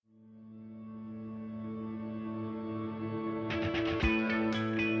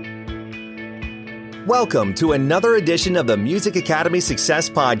Welcome to another edition of the Music Academy Success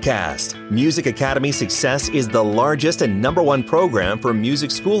Podcast. Music Academy Success is the largest and number one program for music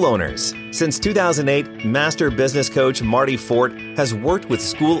school owners. Since 2008, Master Business Coach Marty Fort has worked with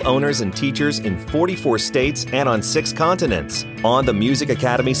school owners and teachers in 44 states and on 6 continents. On the Music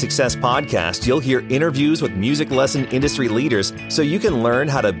Academy Success Podcast, you'll hear interviews with music lesson industry leaders so you can learn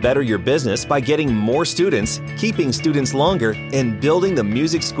how to better your business by getting more students, keeping students longer, and building the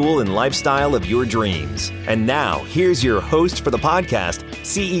music school and lifestyle of your dreams. And now, here's your host for the podcast,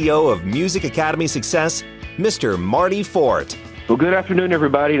 CEO of Music Academy Success, Mr. Marty Fort. Well, good afternoon,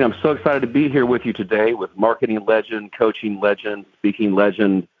 everybody, and I'm so excited to be here with you today with marketing legend, coaching legend, speaking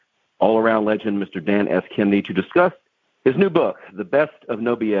legend, all-around legend, Mr. Dan S. Kennedy, to discuss his new book, The Best of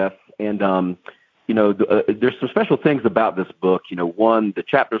No BS. And, there's some special things about this book. One, the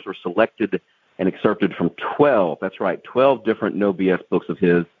chapters were selected and excerpted from 12 different No BS books of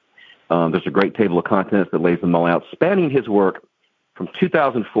his. There's a great table of contents that lays them all out, spanning his work from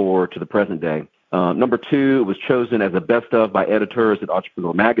 2004 to the present day. Number 2, it was chosen as a best of by editors at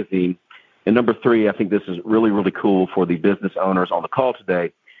Entrepreneur Magazine. And number 3, I think this is really, really cool for the business owners on the call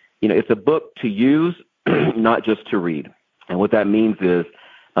today. It's a book to use, not just to read. And what that means is,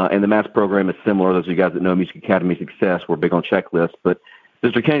 and the MASS program is similar. Those of you guys that know Music Academy Success, we're big on checklists. But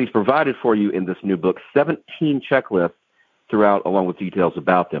Mr. Kennedy's provided for you in this new book 17 checklists throughout, along with details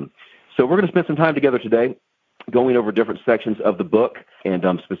about them. So we're going to spend some time together today going over different sections of the book. And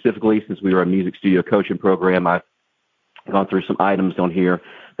specifically, since we are a music studio coaching program, I've gone through some items on here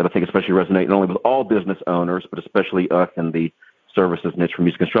that I think especially resonate not only with all business owners, but especially us in the services niche for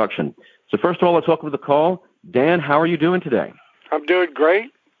music construction. So first of all, let's welcome to the call. Dan, how are you doing today? I'm doing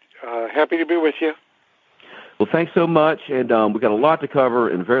great. Happy to be with you. Well, thanks so much. And we've got a lot to cover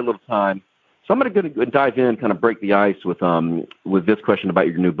in very little time. So I'm going to dive in, kind of break the ice with this question about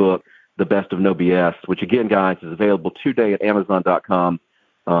your new book, The Best of No BS, which again, guys, is available today at Amazon.com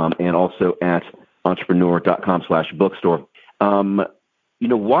and also at entrepreneur.com/bookstore.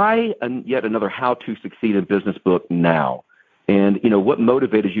 Why yet another How to Succeed in Business book now? And, what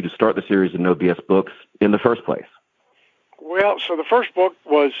motivated you to start the series of No BS books in the first place? Well, so the first book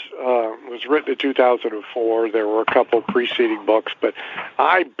was written in 2004. There were a couple preceding books, but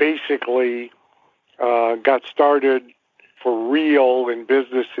I basically got started for real in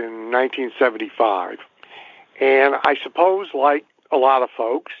business in 1975. And I suppose, like a lot of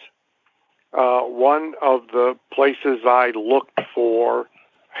folks, one of the places I looked for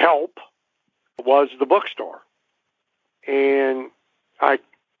help was the bookstore. And I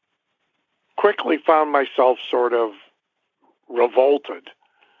quickly found myself sort of revolted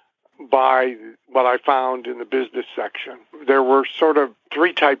by what I found in the business section. There were sort of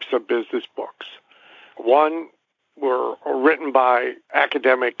 3 types of business books. One were written by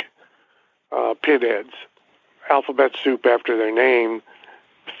academic pinheads, alphabet soup after their name,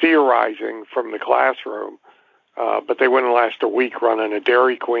 theorizing from the classroom, but they wouldn't last a week running a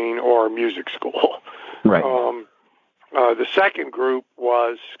Dairy Queen or a music school. Right. The second group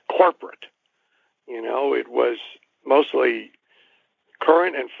was corporate. It was mostly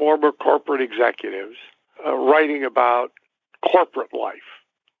current and former corporate executives writing about corporate life.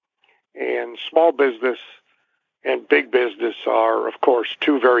 And small business and big business are, of course,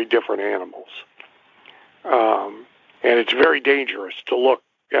 2 very different animals. And it's very dangerous to look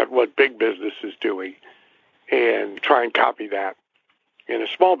at what big business is doing and try and copy that in a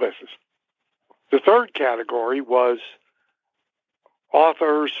small business. The third category was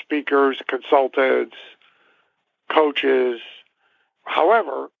authors, speakers, consultants, coaches.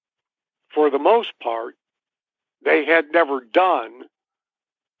 However, for the most part, they had never done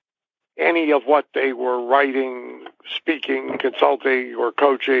any of what they were writing, speaking, consulting, or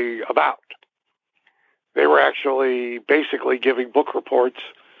coaching about. They were actually basically giving book reports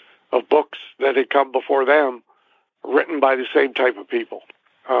of books that had come before them, written by the same type of people.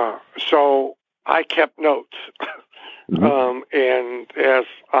 So I kept notes. And as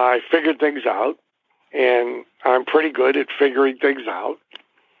I figured things out, and I'm pretty good at figuring things out,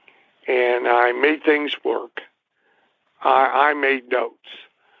 and I made things work, I made notes.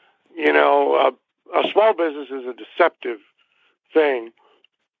 A small business is a deceptive thing.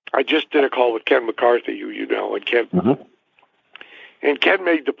 I just did a call with Ken McCarthy, who you know, and Ken. And Ken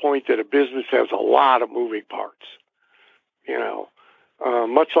made the point that a business has a lot of moving parts.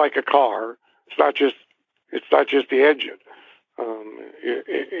 Much like a car, it's not just the engine.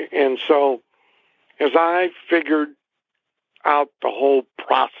 And so, as I figured out the whole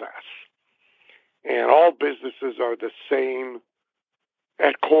process, and all businesses are the same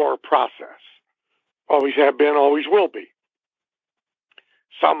at core process. Always have been, always will be.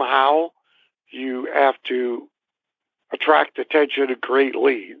 Somehow, you have to attract attention and create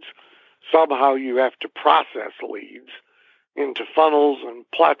leads. Somehow you have to process leads into funnels and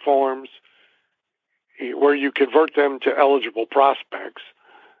platforms where you convert them to eligible prospects.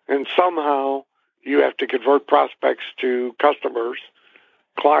 And somehow you have to convert prospects to customers,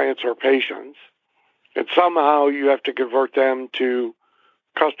 clients, or patients. And somehow you have to convert them to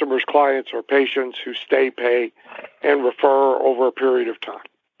customers, clients, or patients who stay, pay, and refer over a period of time.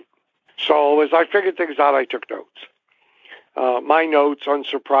 So as I figured things out, I took notes. My notes,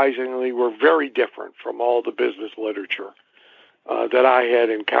 unsurprisingly, were very different from all the business literature that I had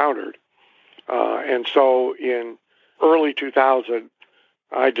encountered. And so in early 2000,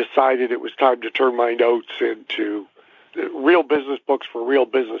 I decided it was time to turn my notes into real business books for real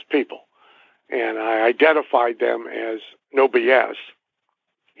business people. And I identified them as No BS.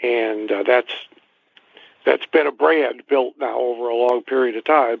 And that's been a brand built now over a long period of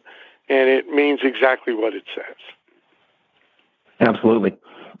time, and it means exactly what it says. Absolutely.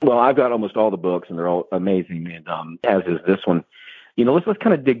 Well, I've got almost all the books, and they're all amazing, and as is this one. Let's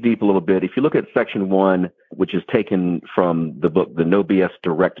kind of dig deep a little bit. If you look at section 1, which is taken from the book, The No BS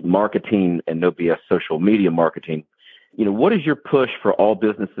Direct Marketing and No BS Social Media Marketing, what is your push for all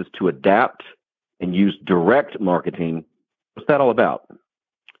businesses to adapt and use direct marketing? What's that all about?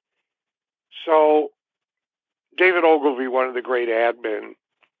 So David Ogilvy, one of the great admin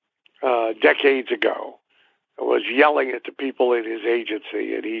decades ago, was yelling at the people in his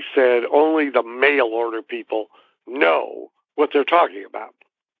agency, and he said only the mail order people know what they're talking about.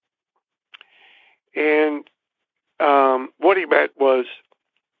 And what he meant was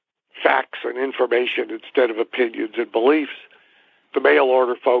facts and information instead of opinions and beliefs. The mail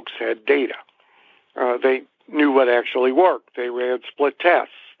order folks had data. They knew what actually worked. They ran split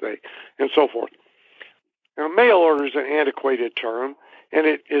tests, and so forth. Now, mail order is an antiquated term, and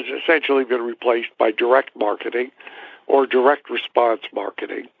it has essentially been replaced by direct marketing or direct response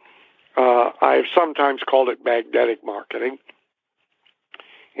marketing. I have sometimes called it magnetic marketing.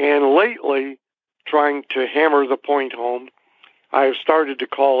 And lately, trying to hammer the point home, I have started to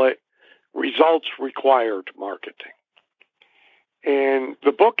call it results required marketing. And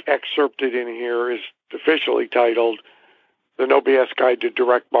the book excerpted in here is officially titled The No BS Guide to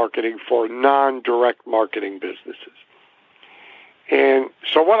Direct Marketing for Non-Direct Marketing Businesses. And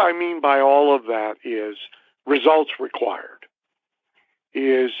so what I mean by all of that is results required,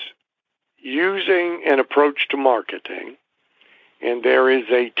 is using an approach to marketing, and there is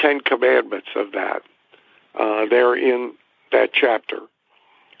a 10 commandments of that there in that chapter.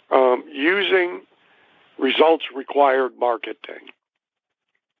 Using results required marketing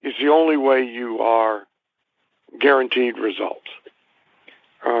is the only way you are guaranteed results.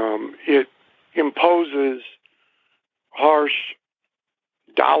 It imposes harsh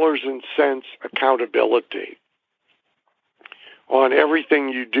dollars and cents accountability on everything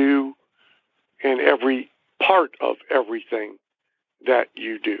you do and every part of everything that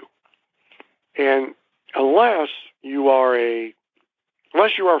you do. And unless you are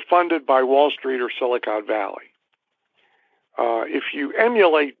funded by Wall Street or Silicon Valley, if you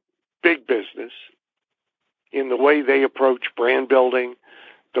emulate big business in the way they approach brand building,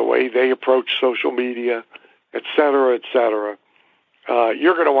 the way they approach social media, et cetera,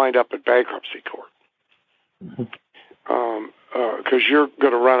 you're going to wind up at bankruptcy court because you're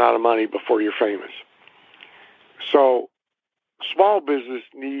going to run out of money before you're famous. So small business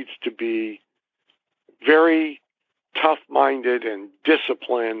needs to be very tough-minded and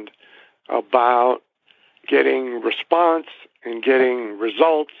disciplined about getting response and getting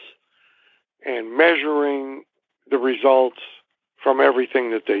results and measuring the results from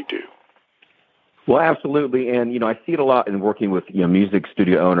everything that they do. Well, absolutely. And, I see it a lot in working with, music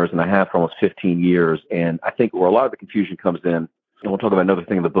studio owners, and I have for almost 15 years. And I think where a lot of the confusion comes in, and we'll talk about another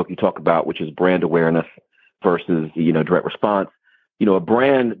thing in the book you talk about, which is brand awareness versus, direct response. A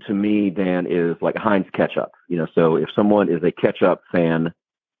brand to me, Dan, is like Heinz ketchup. So if someone is a ketchup fan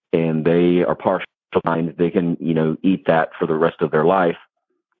and they are partial to Heinz, they can, eat that for the rest of their life.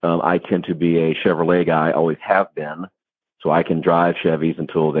 I tend to be a Chevrolet guy, always have been. So I can drive Chevys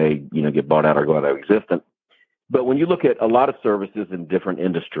until they, get bought out or go out of existence. But when you look at a lot of services in different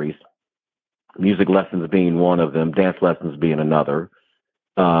industries, music lessons being one of them, dance lessons being another,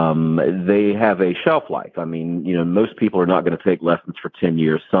 they have a shelf life. I mean, most people are not going to take lessons for 10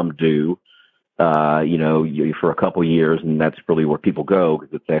 years. Some do, for a couple of years, and that's really where people go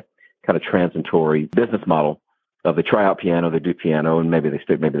because it's a kind of transitory business model of they try out piano, they do piano, and maybe they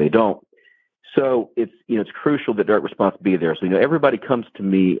stick, maybe they don't. So it's crucial that direct response be there. So everybody comes to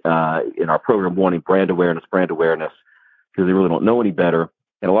me in our program wanting brand awareness because they really don't know any better.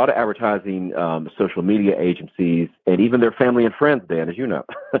 And a lot of advertising, social media agencies, and even their family and friends, Dan, as you know,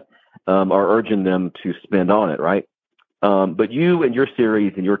 are urging them to spend on it, right? But you and your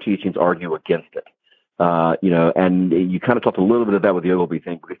series and your teachings argue against it. And you kind of talked a little bit of that with the Ogilvy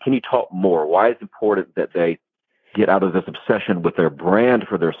thing. Can you talk more? Why is it important that they get out of this obsession with their brand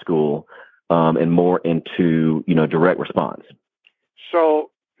for their school and more into, direct response? So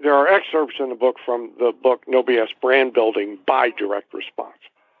there are excerpts in the book from the book No BS Brand Building by Direct Response.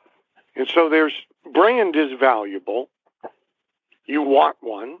 And so brand is valuable. You want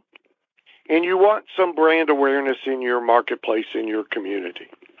one. And you want some brand awareness in your marketplace, in your community.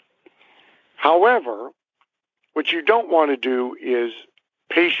 However, what you don't want to do is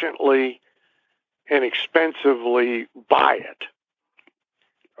patiently and expensively buy it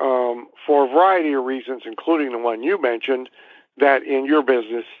for a variety of reasons, including the one you mentioned, that in your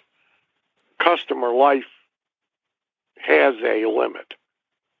business, customer life has a limit.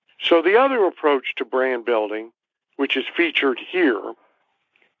 So the other approach to brand building, which is featured here,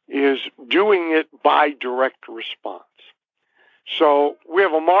 is doing it by direct response. So we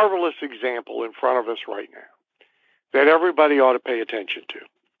have a marvelous example in front of us right now that everybody ought to pay attention to.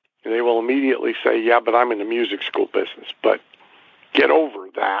 And they will immediately say, yeah, but I'm in the music school business. But get over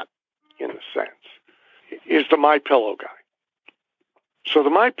that, in a sense, is the MyPillow guy. So the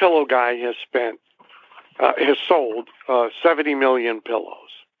MyPillow guy has sold 70 million pillows.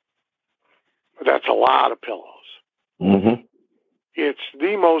 That's a lot of pillows. Mm-hmm. It's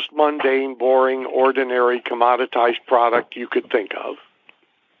the most mundane, boring, ordinary, commoditized product you could think of.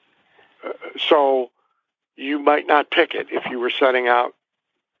 So you might not pick it if you were setting out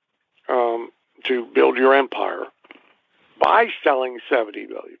to build your empire by selling 70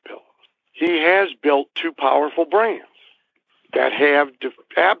 million pillows. He has built two powerful brands that have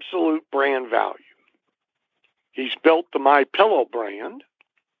absolute brand value. He's built the MyPillow brand,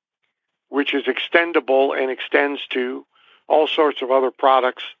 which is extendable and extends to all sorts of other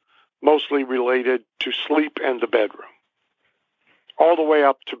products, mostly related to sleep and the bedroom, all the way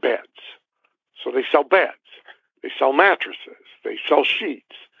up to beds. So they sell beds, they sell mattresses, they sell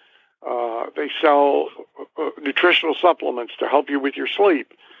sheets, they sell nutritional supplements to help you with your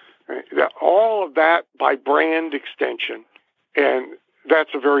sleep. All of that by brand extension, and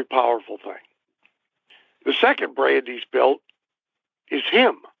that's a very powerful thing. The second brand he's built is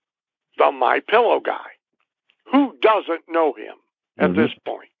him, the MyPillow guy. Who doesn't know him at this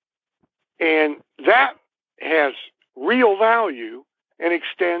point? And that has real value and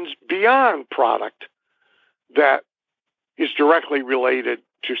extends beyond product that is directly related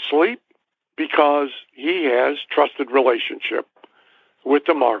to sleep, because he has trusted relationship with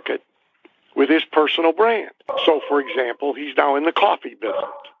the market, with his personal brand. So, for example, he's now in the coffee business.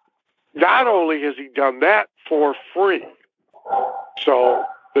 Not only has he done that for free, so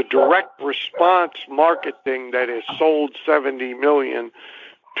the direct response marketing that has sold 70 million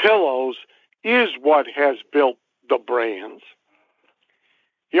pillows is what has built the brands.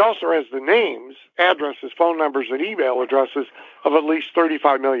 He also has the names, addresses, phone numbers, and email addresses of at least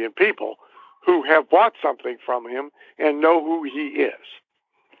 35 million people who have bought something from him and know who he is.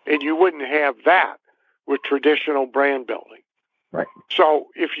 And you wouldn't have that with traditional brand building. Right. So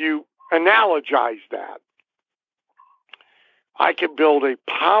if you analogize that, I can build a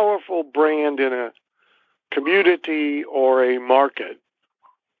powerful brand in a community or a market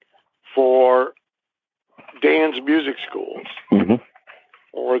for Dan's music schools,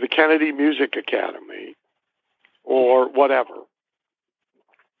 or the Kennedy Music Academy, or whatever,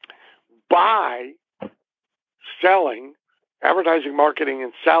 by selling, advertising, marketing,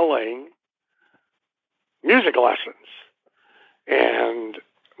 and selling music lessons and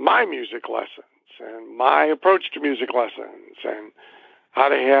my music lessons and my approach to music lessons and how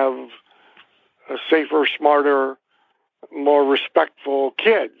to have a safer, smarter, more respectful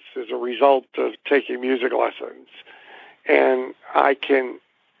kids as a result of taking music lessons. And I can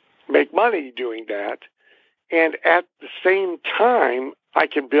make money doing that. And at the same time, I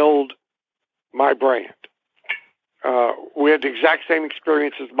can build my brand. We had the exact same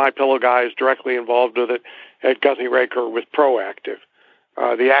experience as MyPillow guy is directly involved with it at Guthrie Raker with Proactive,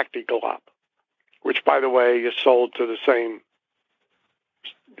 the Acti-Glop, which, by the way, is sold to the same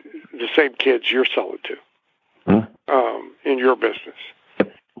kids you're selling to in your business.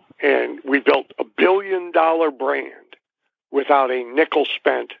 And we built a $1 billion brand without a nickel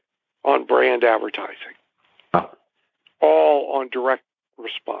spent on brand advertising, all on direct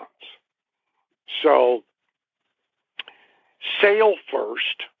response. So, sale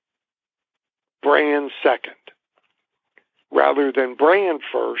first, brand second. Rather than brand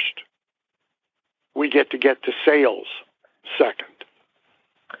first, we get to sales second.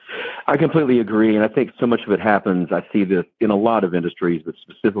 I completely agree, and I think so much of it happens. I see this in a lot of industries, but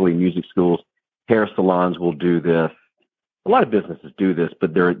specifically music schools. Hair salons will do this. A lot of businesses do this,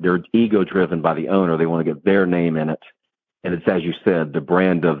 but they're ego driven by the owner. They want to get their name in it, and it's, as you said, the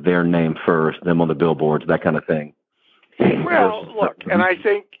brand of their name first, them on the billboards, that kind of thing. Well, look, and I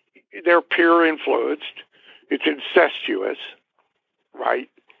think they're peer influenced. It's incestuous, right?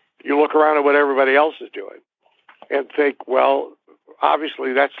 You look around at what everybody else is doing and think, well,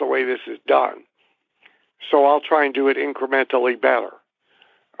 obviously that's the way this is done, so I'll try and do it incrementally better.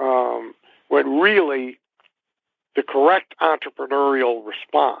 When really the correct entrepreneurial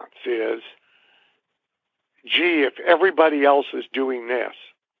response is, gee, if everybody else is doing this,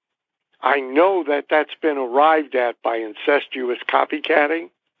 I know that that's been arrived at by incestuous copycatting.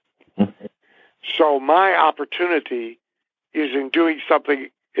 So my opportunity is in doing something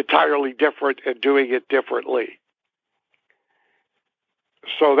entirely different and doing it differently.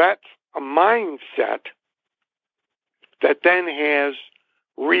 So that's a mindset that then has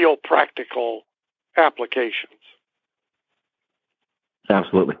real practical applications.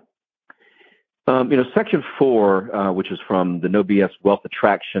 Absolutely. Section 4, which is from the No BS Wealth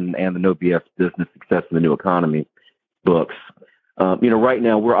Attraction and the No BS Business Success in the New Economy books. Right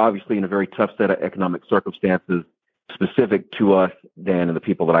now we're obviously in a very tough set of economic circumstances specific to us, Dan, and the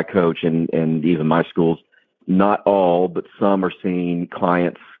people that I coach and even my schools. Not all, but some are seeing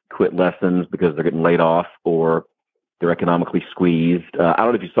clients quit lessons because they're getting laid off or they're economically squeezed. I don't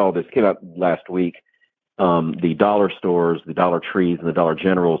know if you saw this. It came out last week. The dollar stores, the Dollar Trees, and the Dollar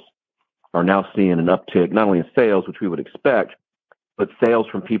Generals are now seeing an uptick, not only in sales, which we would expect, but sales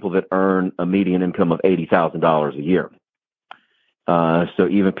from people that earn a median income of $80,000 a year. So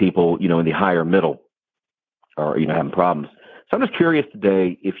even people, in the higher middle are, having problems. So I'm just curious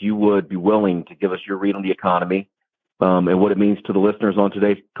today if you would be willing to give us your read on the economy and what it means to the listeners on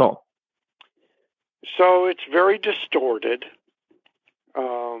today's call. So it's very distorted,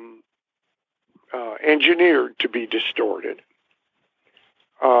 engineered to be distorted.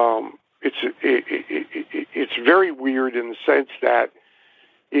 It's very weird in the sense that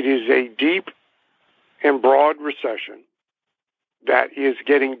it is a deep and broad recession that is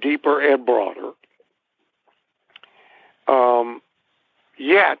getting deeper and broader.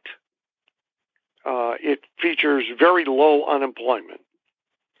 Yet, it features very low unemployment,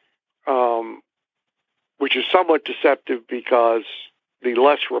 which is somewhat deceptive because the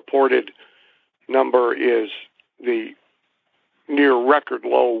less reported number is the near record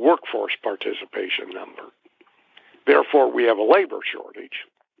low workforce participation number. Therefore, we have a labor shortage,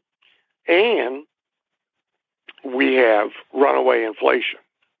 and we have runaway inflation.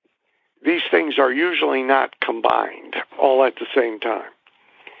 These things are usually not combined all at the same time.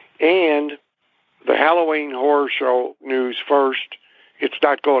 And the Halloween Horror Show news first, it's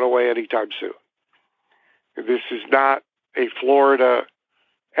not going away anytime soon. This is not a Florida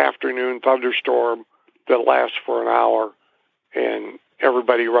afternoon thunderstorm that lasts for an hour and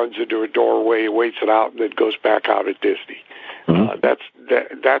everybody runs into a doorway, waits it out, and then goes back out at Disney. Mm-hmm.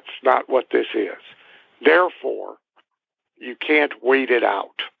 That's not what this is. Therefore, you can't wait it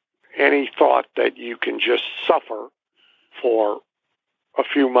out. Any thought that you can just suffer for a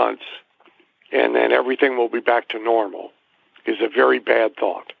few months and then everything will be back to normal is a very bad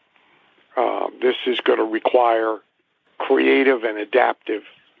thought. This is going to require creative and adaptive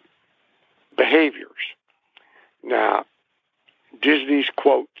behaviors. Now, Disney's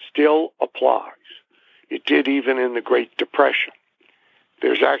quote still applies. It did even in the Great Depression.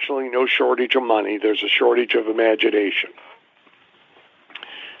 There's actually no shortage of money. There's a shortage of imagination.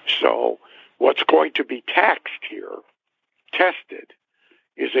 So what's going to be taxed here, tested,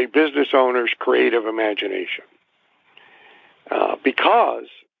 is a business owner's creative imagination. Because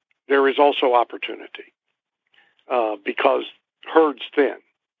there is also opportunity. Because herds thin,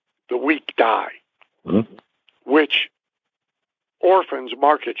 the weak die, which orphans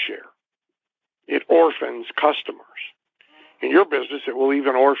market share. It orphans customers. In your business, it will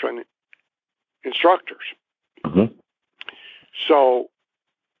even orphan instructors. Mm-hmm. So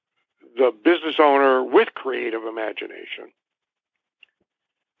the business owner with creative imagination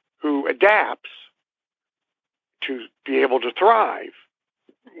who adapts to be able to thrive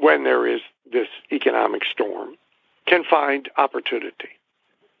when there is this economic storm can find opportunity.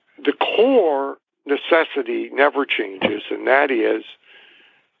 The core necessity never changes, and that is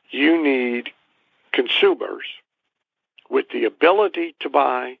you need consumers with the ability to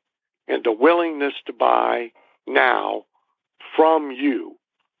buy and the willingness to buy now from you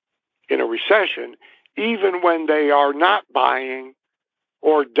in a recession, even when they are not buying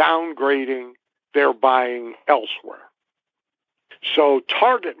or downgrading their buying elsewhere. So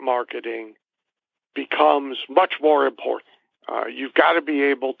target marketing becomes much more important. You've got to be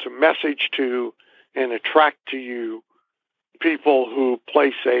able to message to and attract to you people who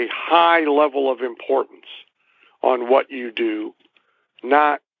place a high level of importance on what you do,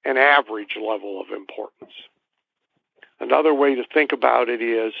 not an average level of importance. Another way to think about it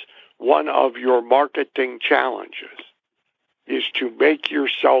is one of your marketing challenges is to make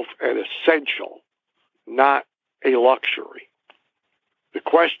yourself an essential, not a luxury. The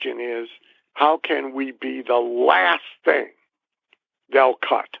question is, how can we be the last thing they'll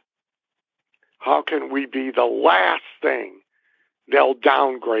cut? How can we be the last thing they'll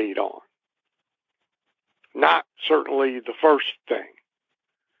downgrade on? Not certainly the first thing.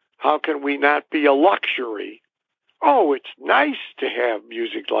 How can we not be a luxury? Oh, it's nice to have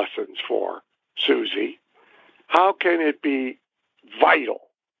music lessons for Susie. How can it be vital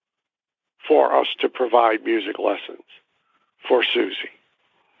for us to provide music lessons for Susie?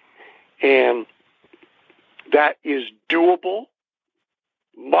 And that is doable.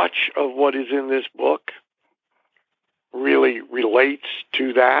 Much of what is in this book really relates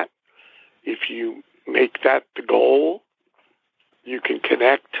to that. If you make that the goal, you can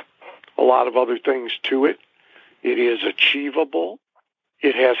connect a lot of other things to it. It is achievable.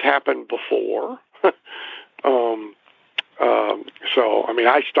 It has happened before.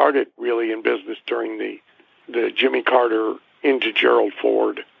 I started really in business during the Jimmy Carter into Gerald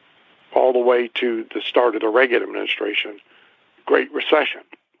Ford, all the way to the start of the Reagan administration, Great Recession.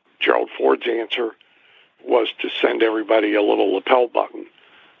 Gerald Ford's answer was to send everybody a little lapel button,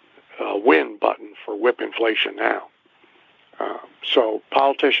 a win button for whip inflation now. So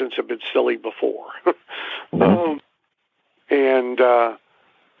politicians have been silly before.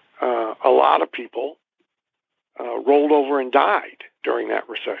 A lot of people rolled over and died during that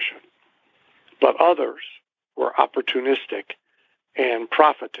recession. But others were opportunistic and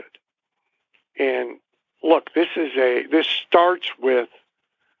profited. And look, this starts with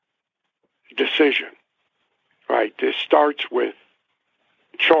decision, right? This starts with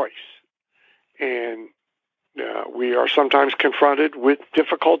choice. And we are sometimes confronted with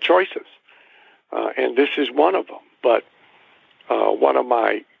difficult choices. And this is one of them. But one of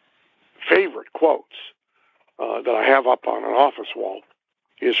my favorite quotes that I have up on an office wall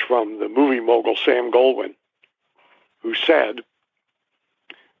is from the movie mogul Sam Goldwyn, who said,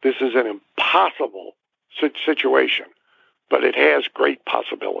 "This is an impossible situation, but it has great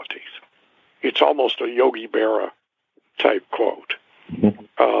possibilities." It's almost a Yogi Berra type quote.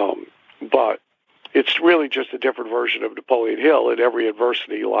 But it's really just a different version of Napoleon Hill. In every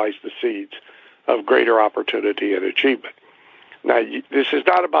adversity lies the seeds of greater opportunity and achievement. Now, this is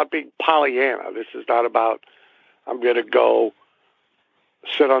not about being Pollyanna. This is not about, I'm going to go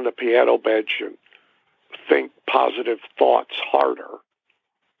sit on the piano bench and think positive thoughts harder.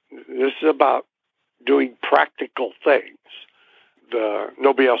 This is about doing practical things. The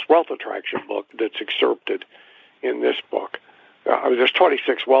No BS Wealth Attraction book that's excerpted in this book, there's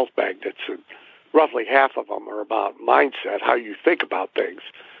 26 wealth magnets, and roughly half of them are about mindset, how you think about things,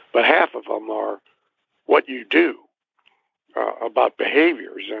 but half of them are what you do, about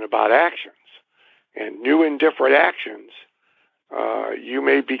behaviors and about actions. And new and different actions you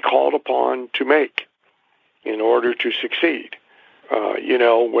may be called upon to make in order to succeed.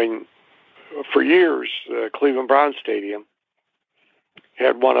 When for years, Cleveland Browns Stadium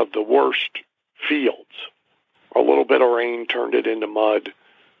had one of the worst fields. A little bit of rain turned it into mud.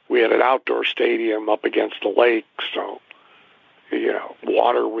 We had an outdoor stadium up against a lake, so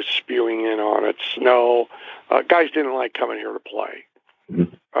water was spewing in on it, snow. Guys didn't like coming here to play.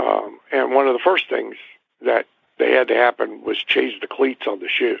 And one of the first things that they had to happen was change the cleats on the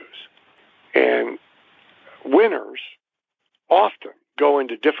shoes. And winners often go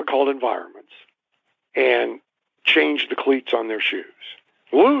into difficult environments and change the cleats on their shoes.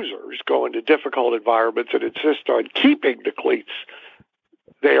 Losers go into difficult environments and insist on keeping the cleats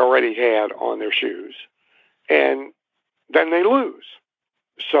they already had on their shoes, and then they lose.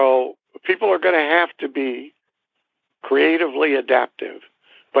 So people are going to have to be creatively adaptive,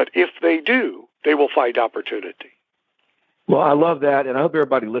 but if they do, they will find opportunity. Well, I love that, and I hope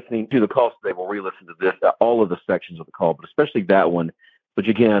everybody listening to the call today will re-listen to this, all of the sections of the call, but especially that one, which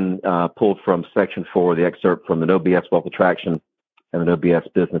again pulled from Section 4, the excerpt from the No BS Wealth Attraction and the No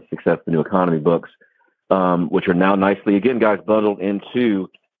BS Business Success, the New Economy books, which are now nicely, again, guys, bundled into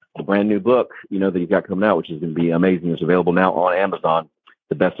the brand new book, that you've got coming out, which is going to be amazing. It's available now on Amazon,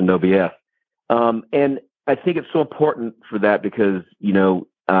 The Best of No BS. And I think it's so important for that because,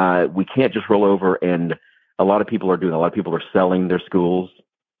 we can't just roll over, and a lot of people are doing, a lot of people are selling their schools.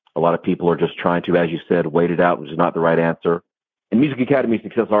 A lot of people are just trying to, as you said, wait it out, which is not the right answer. in Music Academy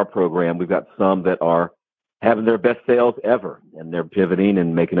Success, our program, we've got some that are having their best sales ever, and they're pivoting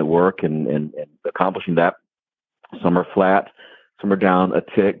and making it work and accomplishing that. Some are flat, some are down a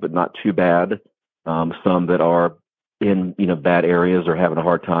tick, but not too bad. Some that are in bad areas or having a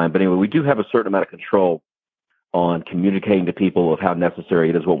hard time. But anyway, we do have a certain amount of control on communicating to people of how necessary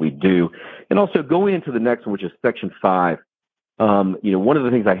it is what we do. And also going into the next one, which is section 5, one of the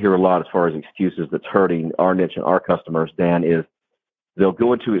things I hear a lot as far as excuses that's hurting our niche and our customers, Dan, is they'll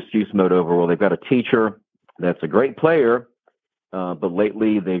go into excuse mode over, well, they've got a teacher that's a great player, but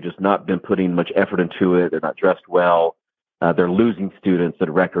lately they've just not been putting much effort into it. They're not dressed well. They're losing students at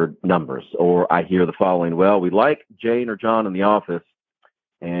record numbers. Or I hear the following, well, we like Jane or John in the office,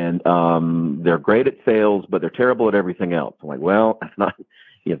 and they're great at sales, but they're terrible at everything else. I'm like, well, that's not,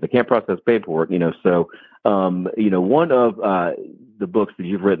 they can't process paperwork, So, one of the books that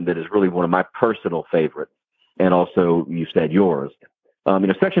you've written that is really one of my personal favorites, and also you said yours,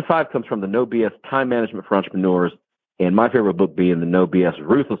 section 5 comes from the No BS Time Management for Entrepreneurs, and my favorite book being the No BS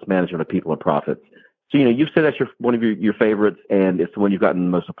Ruthless Management of People and Profits. So, you've said that's one of your favorites, and it's the one you've gotten the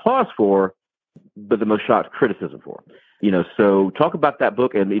most applause for, but the most shocked criticism for. So talk about that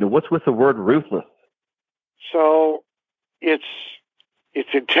book, and what's with the word ruthless? So it's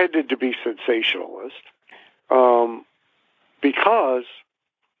intended to be sensationalist, because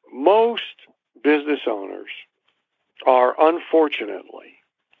most business owners are unfortunately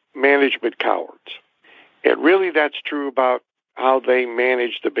management cowards. And really that's true about how they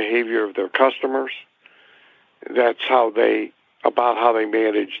manage the behavior of their customers. That's about how they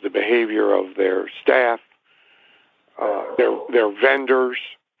manage the behavior of their staff, their vendors,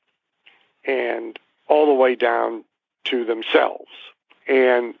 and all the way down to themselves.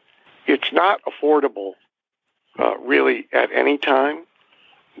 And it's not affordable really at any time,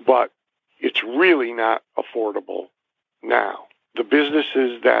 but it's really not affordable now. The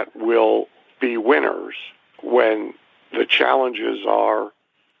businesses that will be winners when the challenges are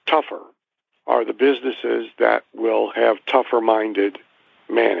tougher are the businesses that will have tougher-minded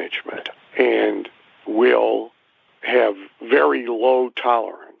management and will have very low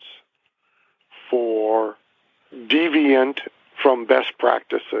tolerance for deviant from best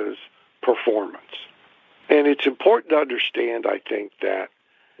practices performance. And it's important to understand, I think, that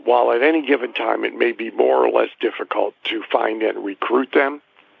while at any given time it may be more or less difficult to find and recruit them,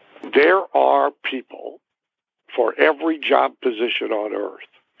 there are people for every job position on earth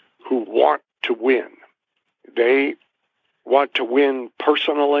who want to win. They want to win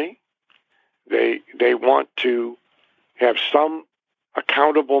personally. They want to have some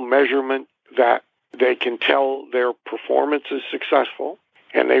accountable measurement that they can tell their performance is successful,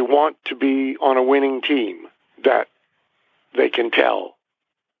 and they want to be on a winning team that they can tell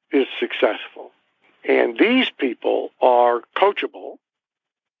is successful. And these people are coachable.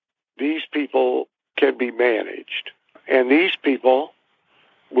 These people can be managed. And these people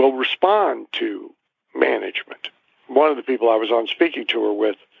will respond to management. One of the people I was on speaking tour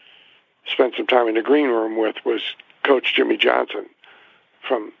with, spent some time in the green room with, was Coach Jimmy Johnson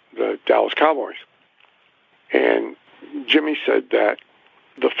from the Dallas Cowboys. And Jimmy said that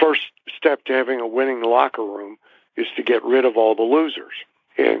the first step to having a winning locker room is to get rid of all the losers.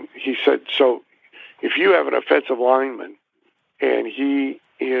 And he said, so if you have an offensive lineman and he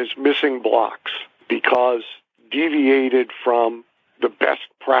is missing blocks because deviated from the best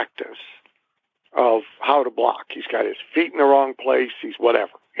practice of how to block, he's got his feet in the wrong place, he's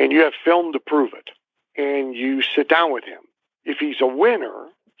whatever, and you have film to prove it, and you sit down with him, if he's a winner,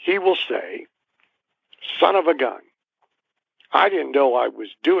 he will say, son of a gun, I didn't know I was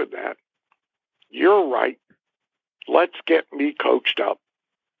doing that. You're right. Let's get me coached up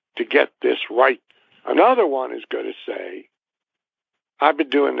to get this right. Another one is going to say, I've been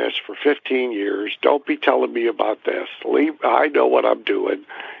doing this for 15 years. Don't be telling me about this. I know what I'm doing,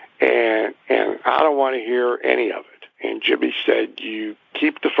 and I don't want to hear any of it. And Jimmy said, you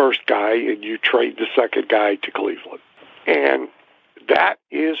keep the first guy and you trade the second guy to Cleveland. And that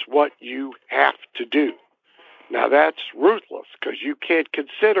is what you have to do. Now, that's ruthless because you can't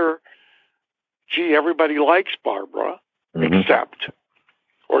consider, gee, everybody likes Barbara, except,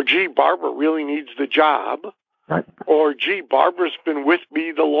 or gee, Barbara really needs the job, right. Or gee, Barbara's been with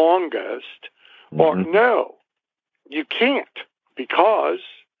me the longest, or no, you can't, because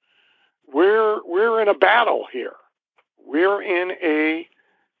we're in a battle here. We're in a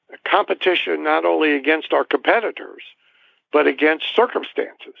competition not only against our competitors, but against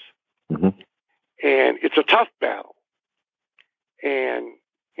circumstances. And it's a tough battle. And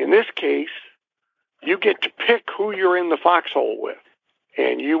in this case, you get to pick who you're in the foxhole with.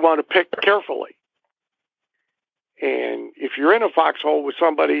 And you want to pick carefully. And if you're in a foxhole with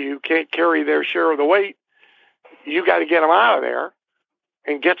somebody who can't carry their share of the weight, you got to get them out of there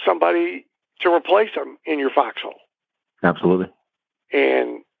and get somebody to replace them in your foxhole. Absolutely.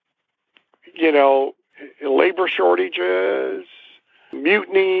 And, labor shortages,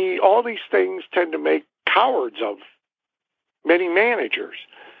 mutiny, all these things tend to make cowards of many managers.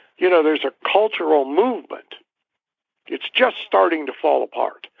 There's a cultural movement. It's just starting to fall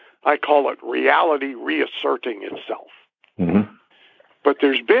apart. I call it reality reasserting itself. Mm-hmm. But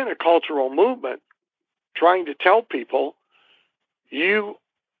there's been a cultural movement trying to tell people you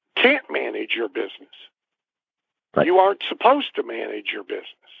can't manage your business. Right. You aren't supposed to manage your business.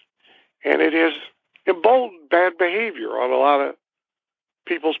 And it has emboldened bad behavior on a lot of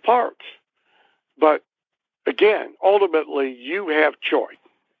people's parts. But again, ultimately, you have choice.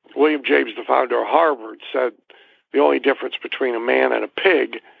 William James, the founder of Harvard, said the only difference between a man and a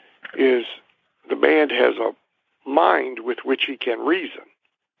pig is the man has a mind with which he can reason.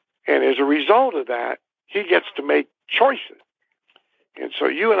 And as a result of that, he gets to make choices. And so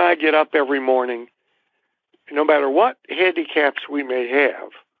you and I get up every morning, no matter what handicaps we may have,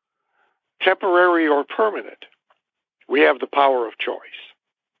 temporary or permanent, we have the power of choice.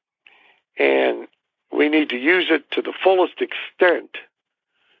 And we need to use it to the fullest extent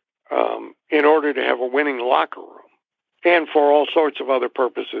in order to have a winning locker room, and for all sorts of other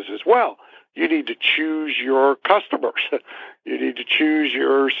purposes as well. You need to choose your customers. You need to choose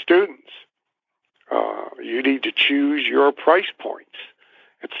your students. You need to choose your price points,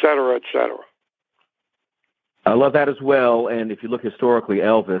 et cetera, et cetera. I love that as well. And if you look historically,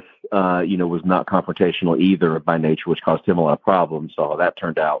 Elvis, was not confrontational either by nature, which caused him a lot of problems. So that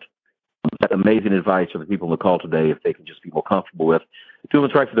turned out. That amazing advice for the people on the call today, if they can just be more comfortable with doing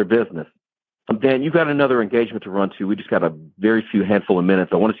what's right for their business. Dan, you've got another engagement to run to. We just got a very few handful of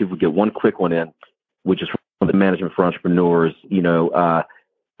minutes. I want to see if we get one quick one in, which is from the Management for Entrepreneurs. The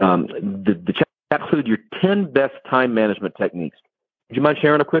chat include your 10 best time management techniques. Would you mind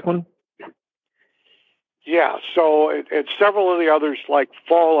sharing a quick one? Yeah, so and several of the others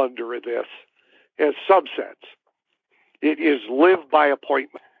fall under this as subsets. It is live by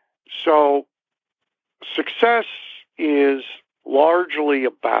appointment. So success is largely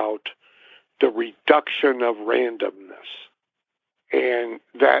about the reduction of randomness. And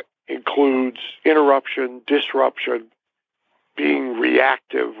that includes interruption, disruption, being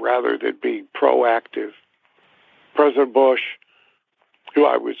reactive rather than being proactive. President Bush, who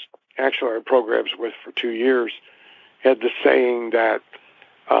I was actually on programs with for 2 years, had the saying that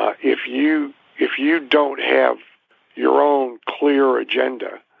if you don't have your own clear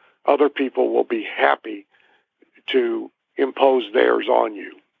agenda, other people will be happy to impose theirs on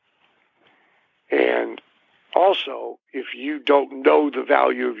you. And also, if you don't know the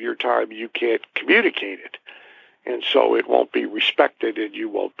value of your time, you can't communicate it. And so it won't be respected and you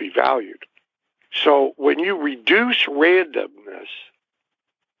won't be valued. So when you reduce randomness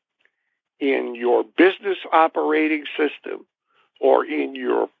in your business operating system or in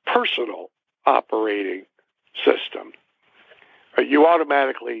your personal operating system, you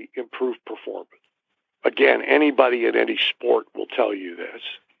automatically improve performance. Again, anybody in any sport will tell you this.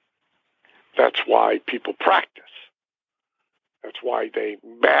 That's why people practice. That's why they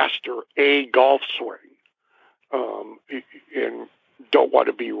master a golf swing and don't want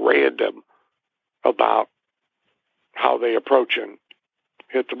to be random about how they approach and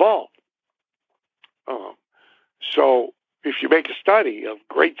hit the ball. So if you make a study of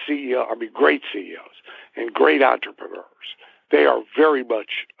great CEOs and great entrepreneurs, they are very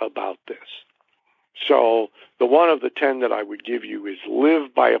much about this. So the one of the 10 that I would give you is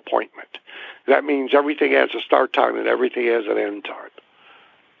live by appointment. That means everything has a start time and everything has an end time.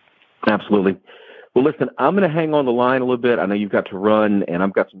 Absolutely. Well, listen, I'm going to hang on the line a little bit. I know you've got to run, and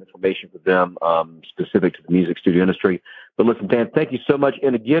I've got some information for them specific to the music studio industry. But listen, Dan, thank you so much.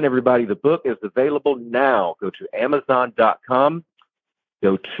 And again, everybody, the book is available now. Go to Amazon.com.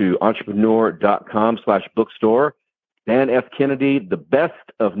 Go to entrepreneur.com/bookstore. Dan F. Kennedy, The Best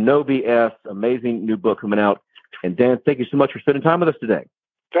of No BS, amazing new book coming out. And Dan, thank you so much for spending time with us today.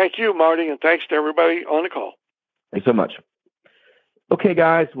 Thank you, Marty, and thanks to everybody on the call. Thanks so much. Okay,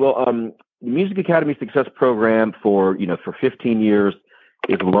 guys. Well, the Music Academy Success Program for 15 years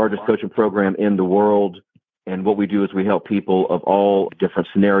is the largest coaching program in the world. And what we do is we help people of all different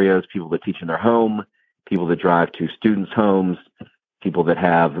scenarios, people that teach in their home, people that drive to students' homes, people that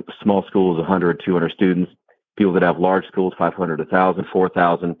have small schools, 100, 200 students, people that have large schools, 500, 1,000,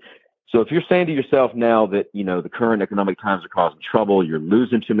 4,000. So if you're saying to yourself now that, the current economic times are causing trouble, you're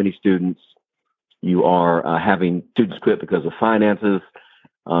losing too many students, you are having students quit because of finances,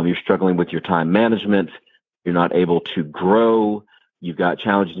 you're struggling with your time management, you're not able to grow, you've got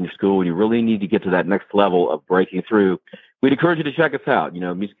challenges in your school, and you really need to get to that next level of breaking through, we'd encourage you to check us out.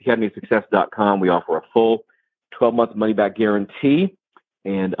 MusicAcademySuccess.com. We offer a full 12-month money-back guarantee,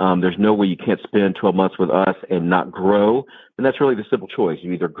 and there's no way you can't spend 12 months with us and not grow. And that's really the simple choice.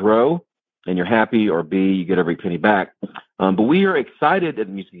 You either grow and you're happy, or B, you get every penny back. But we are excited at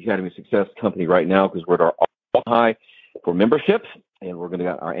the Music Academy Success Company right now because we're at our all-time high for membership, and we're going to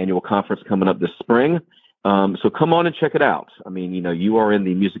get our annual conference coming up this spring. So come on and check it out. I mean, you are in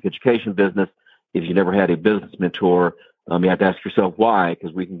the music education business. If you never had a business mentor, you have to ask yourself why,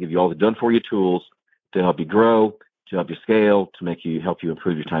 because we can give you all the done-for-you tools to help you grow, to help you scale, to help you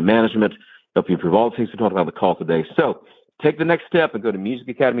improve your time management, help you improve all the things we talked about on the call today. So take the next step and go to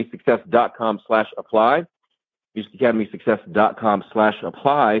musicacademysuccess.com/apply,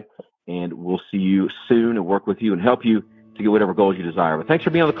 musicacademysuccess.com/apply, and we'll see you soon and work with you and help you to get whatever goals you desire. But thanks for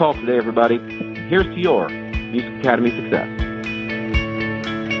being on the call today, everybody. Here's to your Music Academy success.